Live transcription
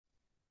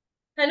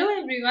Hello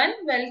everyone,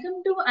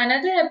 welcome to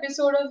another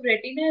episode of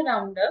Retina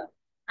Roundup.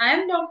 I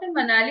am Dr.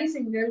 Manali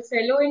Singhal,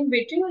 fellow in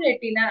Vitro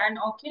Retina and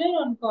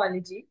Ocular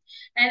Oncology,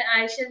 and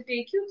I shall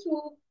take you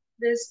through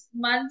this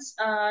month's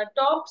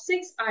top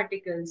 6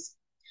 articles.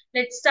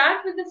 Let's start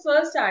with the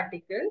first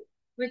article,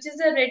 which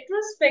is a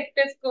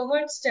retrospective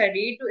cohort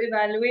study to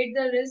evaluate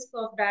the risk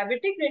of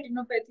diabetic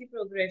retinopathy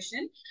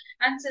progression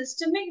and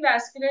systemic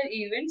vascular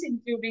events,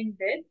 including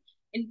death,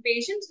 in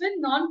patients with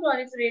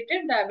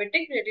non-proliferative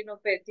diabetic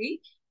retinopathy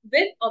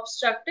with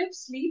obstructive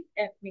sleep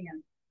apnea.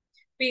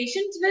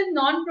 Patients with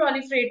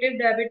non-proliferative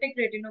diabetic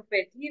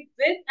retinopathy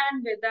with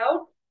and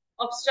without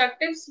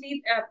obstructive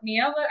sleep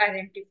apnea were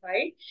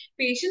identified.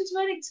 Patients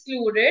were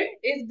excluded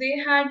if they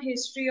had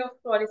history of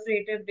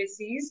proliferative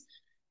disease,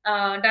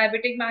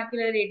 diabetic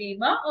macular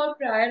edema, or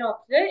prior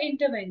ocular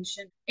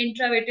intervention,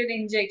 intravitreal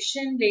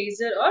injection,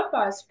 laser, or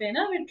pars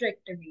plana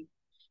vitrectomy.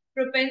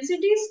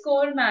 Propensity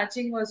score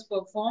matching was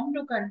performed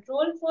to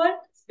control for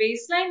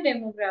baseline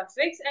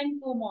demographics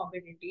and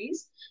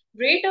comorbidities,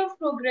 rate of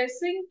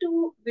progressing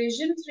to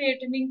vision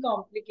threatening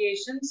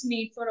complications,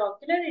 need for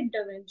ocular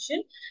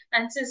intervention,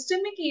 and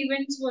systemic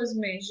events was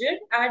measured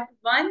at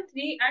 1,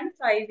 3, and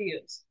 5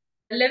 years.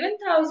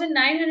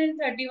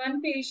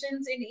 11,931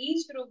 patients in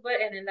each group were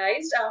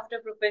analyzed after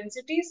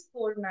propensity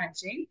score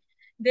matching.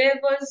 There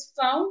was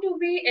found to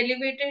be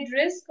elevated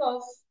risk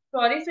of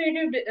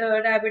proliferative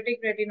diabetic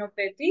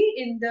retinopathy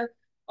in the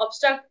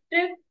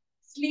obstructive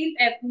sleep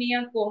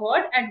apnea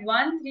cohort at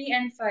 1, 3,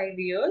 and 5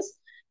 years.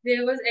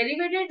 There was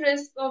elevated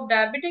risk of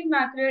diabetic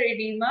macular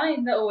edema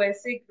in the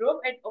OSA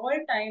group at all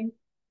time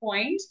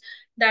points,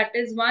 that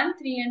is 1,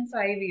 3, and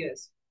 5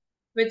 years.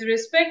 With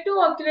respect to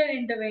ocular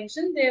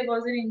intervention, there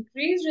was an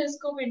increased risk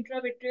of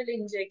intravitreal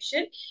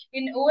injection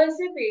in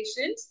OSA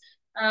patients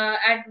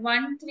at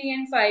 1, 3,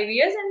 and 5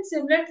 years, and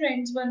similar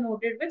trends were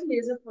noted with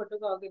laser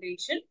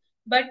photocoagulation,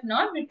 but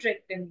not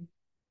vitrectomy.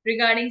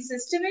 Regarding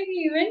systemic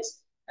events,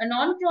 a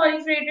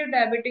non-proliferative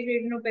diabetic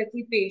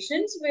retinopathy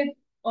patients with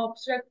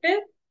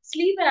obstructive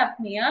sleep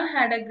apnea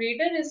had a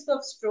greater risk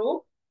of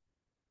stroke,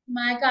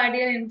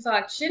 myocardial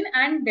infarction,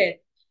 and death.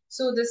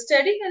 So, the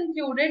study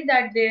concluded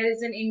that there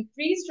is an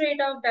increased rate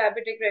of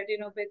diabetic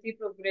retinopathy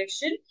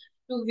progression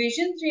to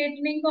vision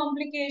threatening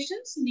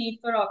complications, need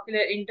for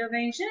ocular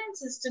intervention, and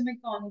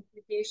systemic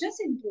complications,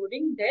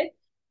 including death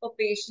for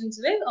patients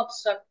with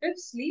obstructive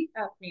sleep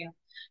apnea.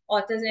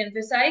 Authors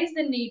emphasize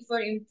the need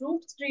for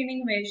improved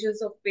screening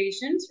measures of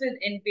patients with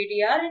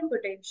NPDR and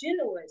potential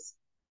OS.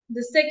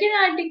 The second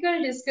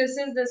article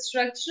discusses the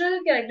structural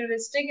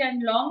characteristic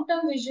and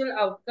long-term visual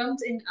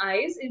outcomes in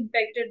eyes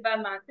impacted by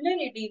macular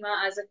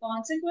edema as a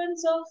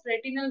consequence of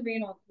retinal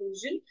vein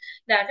occlusion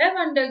that have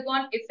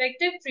undergone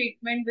effective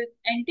treatment with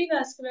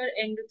antivascular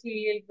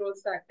endothelial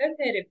growth factor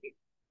therapy.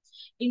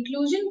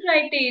 Inclusion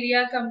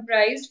criteria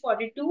comprised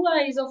 42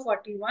 eyes of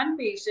 41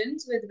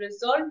 patients with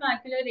resolved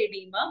macular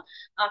edema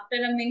after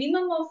a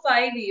minimum of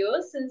 5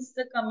 years since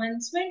the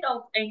commencement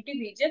of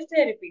anti-VEGF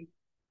therapy.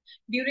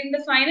 During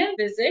the final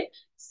visit,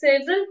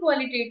 several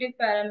qualitative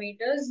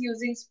parameters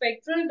using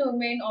spectral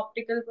domain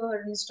optical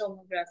coherence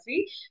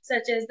tomography,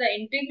 such as the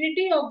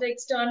integrity of the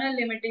external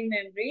limiting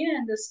membrane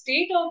and the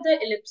state of the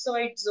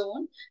ellipsoid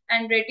zone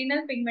and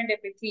retinal pigment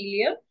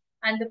epithelium,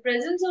 and the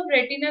presence of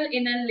retinal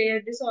inner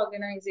layer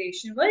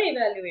disorganization were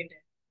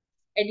evaluated.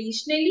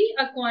 Additionally,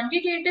 a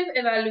quantitative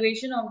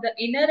evaluation of the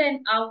inner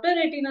and outer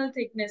retinal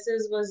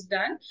thicknesses was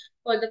done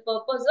for the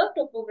purpose of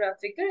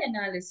topographical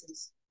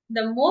analysis.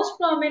 The most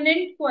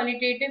prominent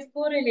qualitative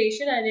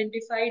correlation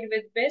identified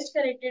with best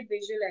corrected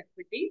visual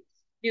acuity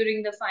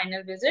during the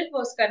final visit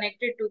was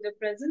connected to the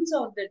presence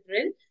of the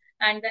drill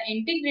and the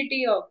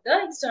integrity of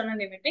the external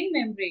limiting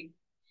membrane.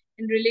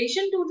 In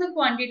relation to the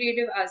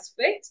quantitative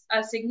aspects,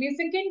 a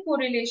significant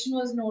correlation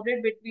was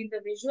noted between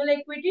the visual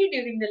acuity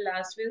during the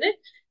last visit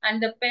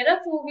and the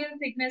parafoveal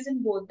thickness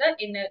in both the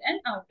inner and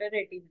outer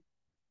retina.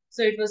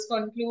 So it was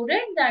concluded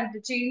that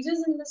the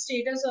changes in the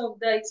status of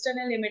the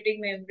external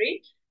limiting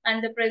membrane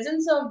and the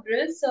presence of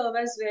drills serve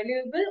as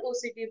valuable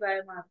OCT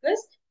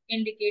biomarkers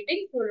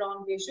indicating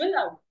prolonged visual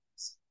outcomes.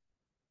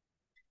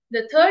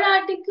 The third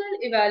article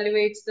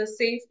evaluates the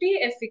safety,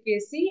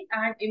 efficacy,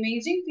 and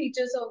imaging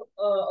features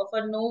of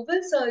a novel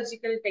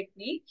surgical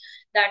technique,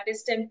 that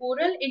is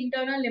temporal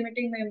internal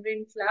limiting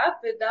membrane flap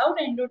without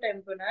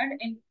endotamponade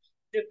in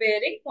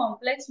repairing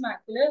complex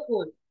macular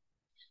hole.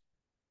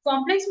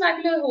 Complex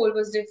macular hole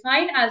was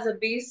defined as a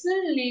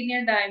basal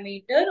linear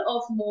diameter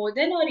of more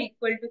than or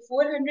equal to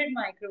 400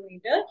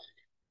 micrometer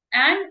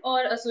and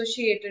or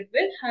associated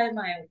with high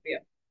myopia.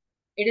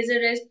 It is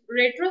a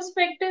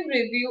retrospective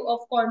review of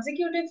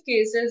consecutive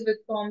cases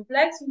with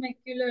complex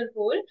macular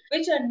hole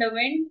which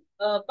underwent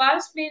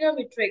pars plana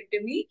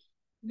vitrectomy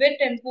with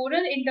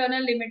temporal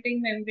internal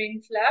limiting membrane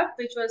flap,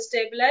 which was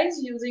stabilized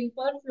using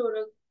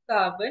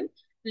perfluorocarbon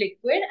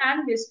liquid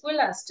and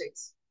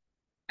viscoelastics.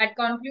 At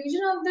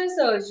conclusion of the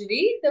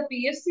surgery, the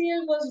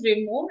PFCL was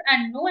removed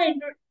and no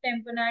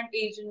endotamponade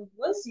agent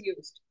was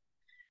used.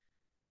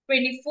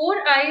 24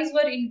 eyes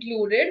were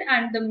included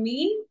and the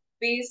mean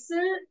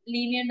basal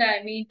linear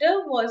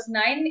diameter was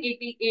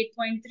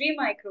 988.3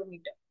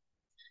 micrometer.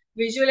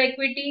 Visual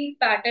acuity,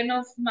 pattern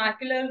of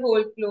macular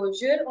hole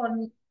closure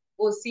on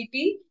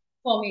OCT,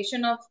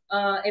 formation of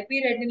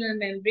epiretinal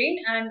membrane,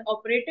 and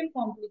operative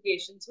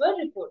complications were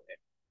reported.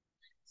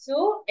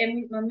 So,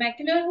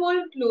 macular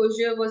hole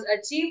closure was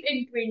achieved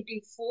in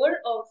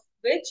 24, of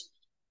which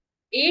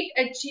 8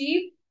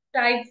 achieved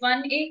type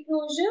 1A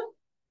closure.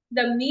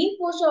 The mean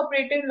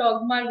postoperative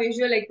logMAR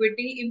visual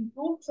acuity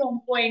improved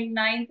from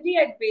 0.93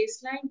 at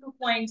baseline to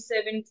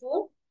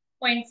 0.74,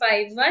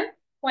 0.51,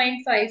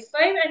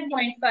 0.55, and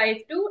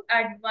 0.52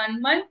 at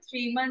 1 month,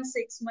 3 months,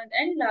 6 months,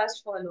 and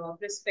last follow-up,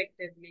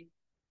 respectively.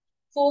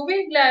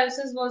 Foveal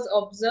gliosis was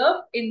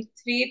observed in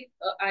 3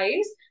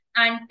 eyes,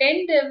 and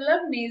 10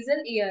 developed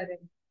nasal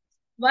ARM.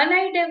 One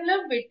eye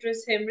developed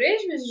vitreous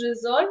hemorrhage which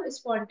resolved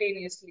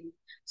spontaneously.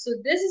 So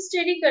this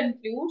study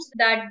concludes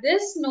that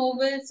this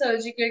novel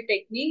surgical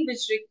technique,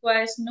 which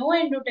requires no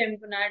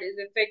endotamponade, is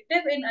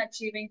effective in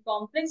achieving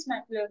complex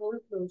macular hole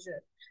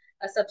closure.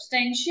 A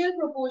substantial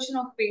proportion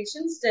of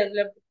patients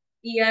developed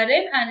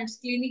ERM, and its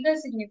clinical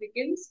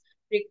significance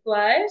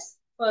requires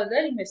further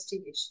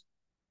investigation.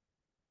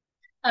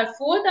 Our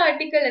fourth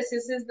article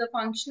assesses the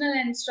functional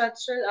and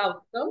structural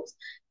outcomes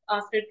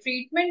after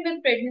treatment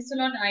with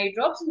prednisolone eye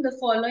drops in the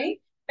following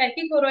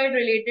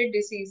pachychoroid-related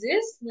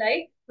diseases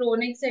like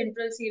chronic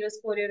central serous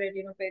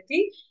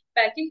chorioretinopathy,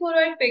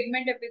 pachychoroid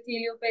pigment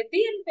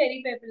epitheliopathy, and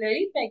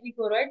peripapillary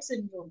pachychoroid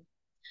syndrome.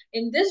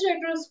 In this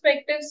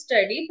retrospective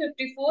study,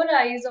 54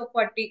 eyes of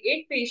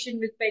 48 patients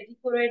with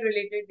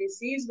pachychoroid-related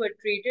disease were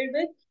treated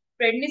with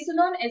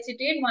prednisolone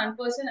acetate 1%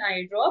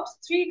 eye drops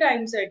 3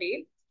 times a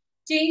day.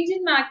 Change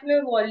in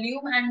macular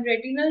volume and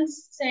retinal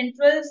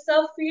central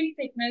subfield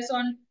thickness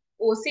on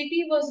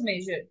OCT was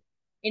measured.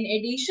 In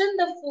addition,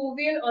 the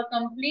foveal or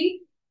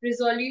complete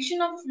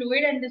resolution of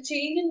fluid and the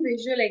change in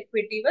visual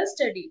acuity was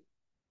studied.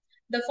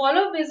 The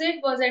follow-up visit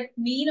was at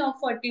mean of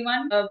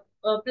 41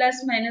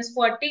 plus minus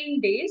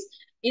 14 days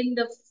in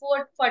the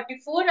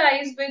 44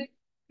 eyes with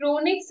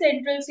chronic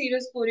central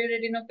serous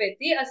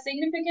chorioretinopathy. A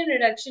significant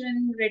reduction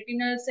in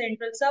retinal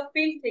central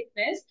subfield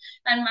thickness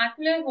and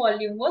macular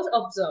volume was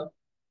observed.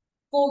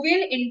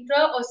 Foveal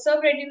intra or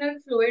subretinal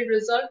fluid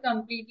resolved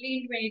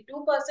completely in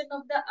 22%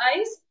 of the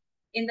eyes.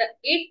 In the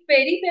 8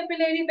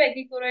 peripapillary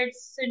pachychoroid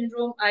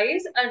syndrome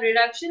eyes, a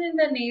reduction in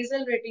the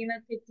nasal retina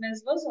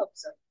thickness was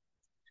observed.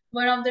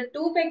 One of the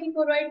 2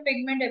 pachychoroid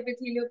pigment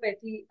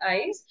epitheliopathy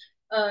eyes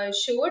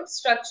showed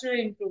structural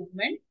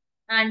improvement,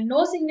 and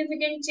no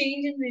significant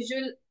change in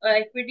visual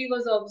acuity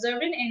was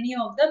observed in any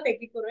of the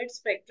pachychoroid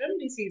spectrum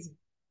diseases.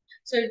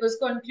 So it was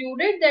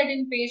concluded that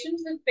in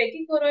patients with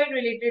pachychoroid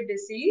related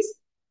disease,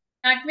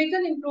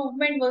 anatomical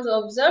improvement was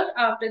observed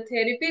after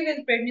therapy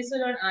with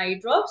prednisolone eye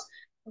drops,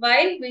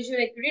 while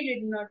visual acuity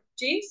did not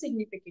change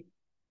significantly.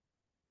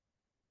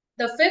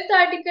 The fifth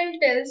article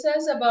tells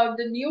us about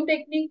the new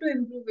technique to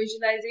improve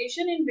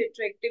visualization in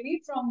vitrectomy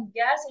from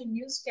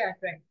gas-induced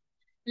cataract.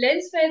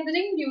 Lens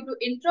feathering due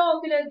to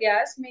intraocular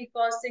gas may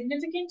cause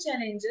significant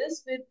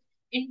challenges with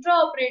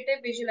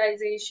intraoperative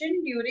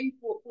visualization during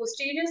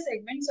posterior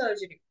segment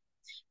surgery.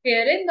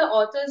 Herein, the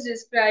authors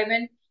describe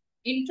an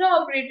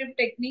intraoperative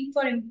technique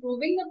for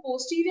improving the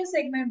posterior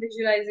segment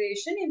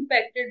visualization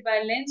impacted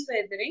by lens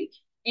feathering,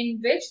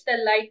 in which the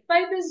light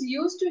pipe is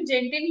used to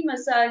gently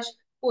massage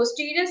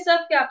posterior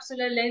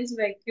subcapsular lens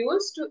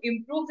vacuoles to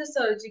improve the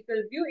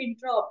surgical view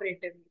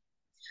intraoperatively.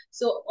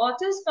 So,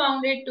 authors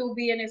found it to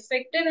be an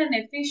effective and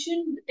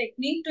efficient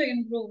technique to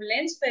improve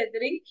lens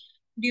feathering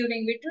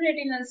during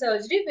vitreoretinal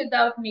surgery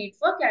without need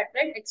for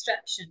cataract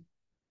extraction.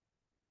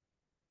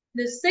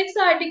 The sixth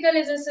article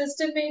is a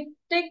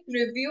systematic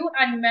review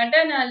and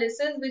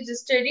meta-analysis which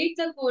studied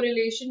the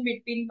correlation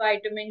between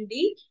vitamin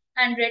D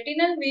and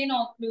retinal vein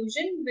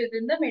occlusion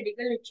within the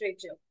medical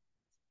literature.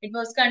 It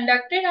was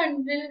conducted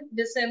until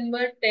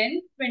December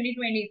 10,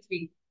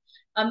 2023.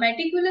 A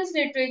meticulous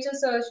literature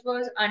search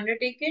was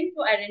undertaken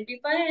to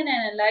identify and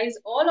analyze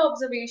all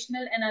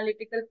observational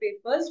analytical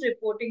papers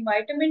reporting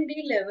vitamin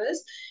D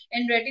levels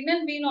in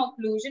retinal vein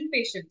occlusion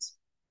patients.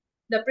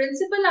 The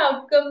principal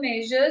outcome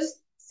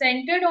measures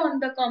centered on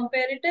the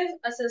comparative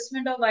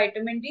assessment of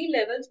vitamin D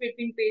levels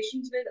between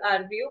patients with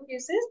RVO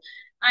cases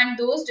and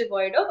those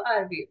devoid of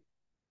RVO.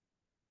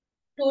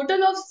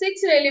 Total of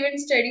 6 relevant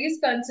studies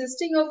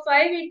consisting of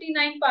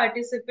 589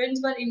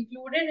 participants were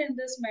included in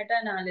this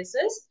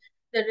meta-analysis.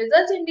 The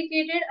results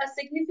indicated a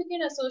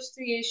significant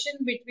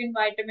association between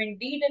vitamin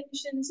D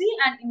deficiency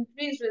and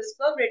increased risk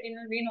of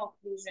retinal vein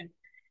occlusion.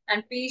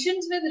 And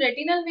patients with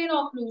retinal vein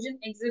occlusion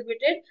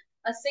exhibited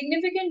a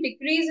significant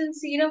decrease in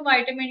serum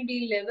vitamin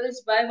D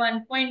levels by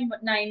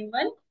 1.91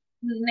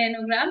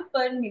 nanogram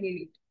per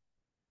milliliter.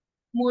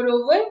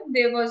 Moreover,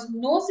 there was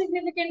no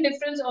significant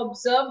difference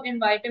observed in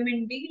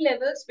vitamin D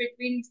levels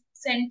between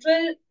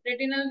central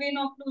retinal vein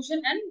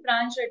occlusion and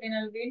branch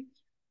retinal vein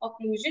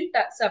occlusion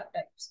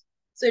subtypes.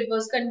 So it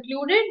was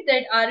concluded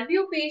that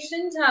RVO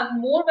patients have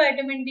more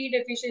vitamin D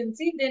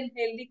deficiency than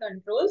healthy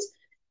controls.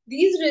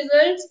 These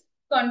results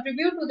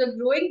contribute to the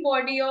growing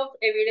body of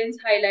evidence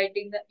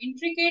highlighting the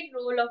intricate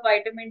role of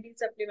vitamin D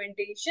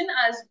supplementation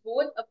as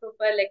both a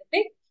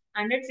prophylactic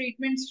and a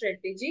treatment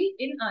strategy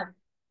in RA.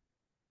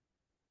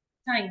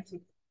 Thank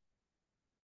you.